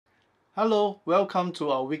Hello, welcome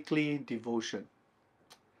to our weekly devotion.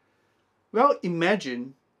 Well,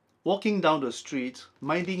 imagine walking down the street,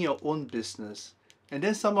 minding your own business, and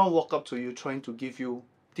then someone walk up to you trying to give you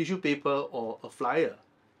tissue paper or a flyer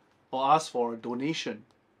or ask for a donation.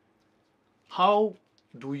 How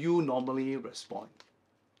do you normally respond?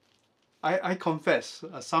 I confess,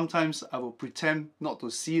 sometimes I will pretend not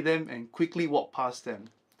to see them and quickly walk past them.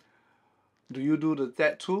 Do you do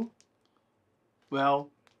that too? Well,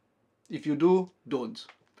 if you do, don't.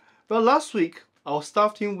 Well, last week, our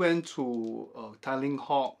staff team went to Tiling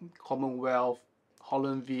Hawk, Commonwealth,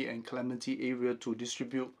 Holland V, and Clementi area to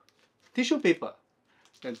distribute tissue paper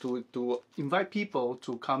and to invite people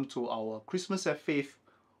to come to our Christmas at Faith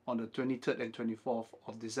on the 23rd and 24th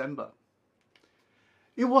of December.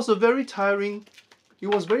 It was very tiring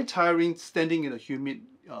standing in the humid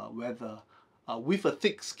weather with a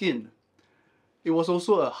thick skin. It was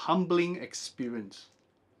also a humbling experience.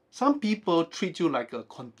 Some people treat you like a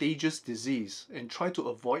contagious disease and try to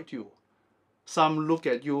avoid you. Some look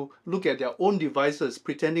at their own devices,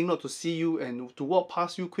 pretending not to see you and to walk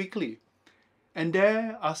past you quickly. And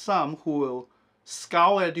there are some who will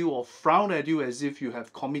scowl at you or frown at you as if you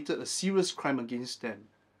have committed a serious crime against them.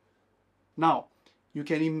 Now,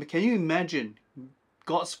 can you imagine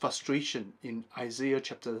God's frustration in Isaiah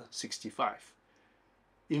chapter 65?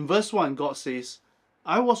 In verse 1, God says,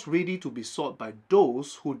 I was ready to be sought by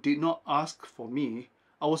those who did not ask for me.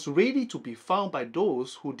 I was ready to be found by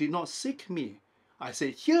those who did not seek me. I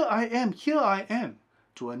said, here I am,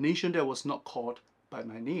 to a nation that was not called by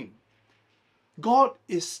my name. God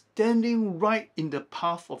is standing right in the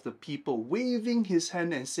path of the people, waving his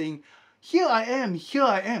hand and saying, here I am, here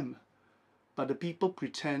I am. But the people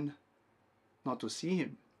pretend not to see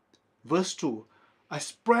him. Verse 2, I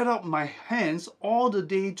spread out my hands all the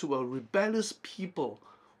day to a rebellious people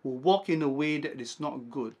who walk in a way that is not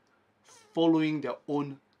good, following their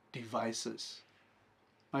own devices.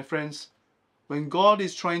 My friends, when God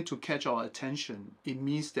is trying to catch our attention, it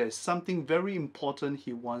means there's something very important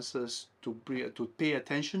he wants us to pay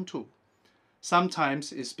attention to.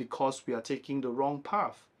 Sometimes it's because we are taking the wrong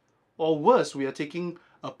path, or worse, we are taking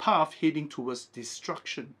a path heading towards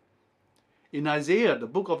destruction. In Isaiah, the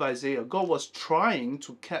book of Isaiah, God was trying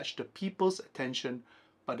to catch the people's attention,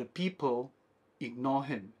 but the people ignore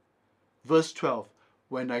him. Verse 12,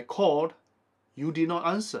 when I called, you did not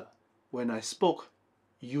answer. When I spoke,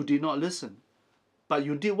 you did not listen. But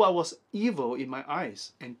you did what was evil in my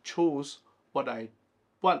eyes and chose what I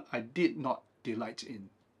did not delight in.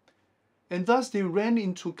 And thus they ran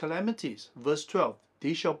into calamities. Verse 12,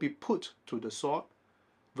 they shall be put to the sword.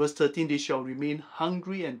 Verse 13, they shall remain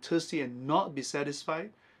hungry and thirsty and not be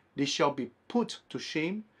satisfied. They shall be put to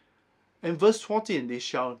shame. And verse 14, they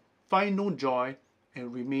shall find no joy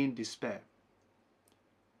and remain despair.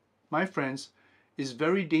 My friends, it's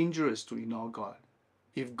very dangerous to ignore God.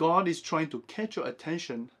 If God is trying to catch your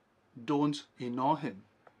attention, don't ignore him.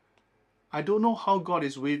 I don't know how God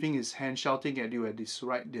is waving his hand, shouting at you at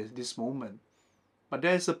this moment. But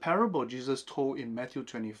there is a parable Jesus told in Matthew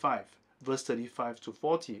 25, verse 35 to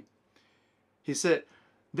 40. He said,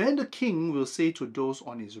 then the king will say to those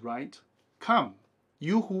on his right, come,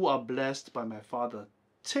 you who are blessed by my Father,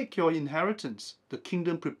 take your inheritance, the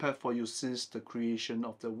kingdom prepared for you since the creation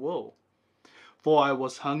of the world. For I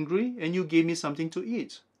was hungry, and you gave me something to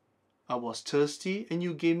eat. I was thirsty, and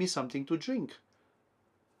you gave me something to drink.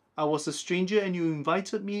 I was a stranger, and you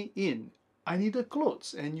invited me in. I needed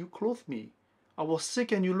clothes, and you clothed me. I was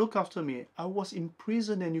sick, and you looked after me. I was in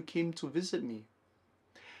prison, and you came to visit me.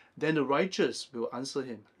 Then the righteous will answer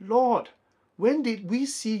him, Lord, when did we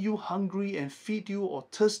see you hungry and feed you, or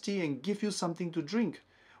thirsty and give you something to drink?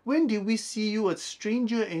 When did we see you a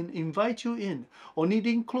stranger and invite you in, or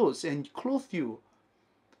needing clothes and clothe you?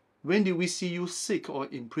 When did we see you sick or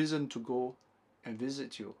in prison to go and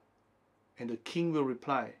visit you? And the king will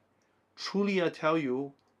reply, truly I tell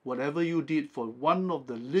you, whatever you did for one of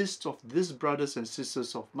the least of these brothers and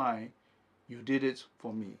sisters of mine, you did it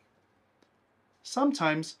for me.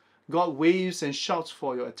 Sometimes God waves and shouts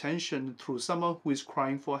for your attention through someone who is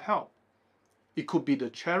crying for help. It could be the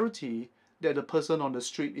charity that the person on the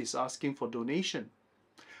street is asking for donation.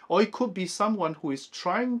 Or it could be someone who is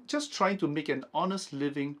just trying to make an honest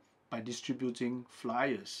living by distributing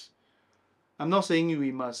flyers. I'm not saying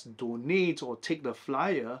we must donate or take the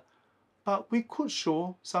flyer, but we could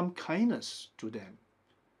show some kindness to them.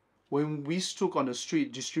 When we stood on the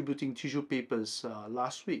street distributing tissue papers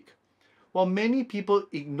last week, while many people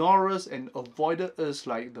ignored us and avoided us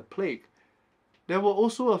like the plague, there were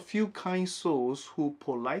also a few kind souls who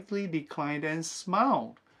politely declined and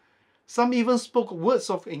smiled. Some even spoke words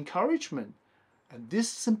of encouragement. And these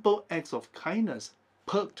simple acts of kindness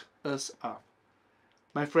perked us up.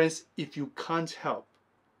 My friends, if you can't help,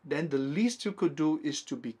 then the least you could do is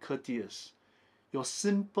to be courteous. Your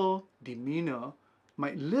simple demeanor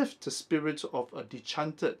might lift the spirits of a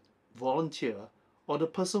dechanted volunteer or the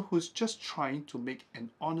person who's just trying to make an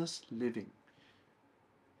honest living.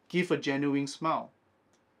 Give a genuine smile.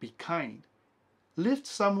 Be kind. Lift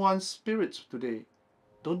someone's spirits today.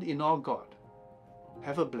 Don't ignore God.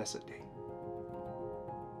 Have a blessed day.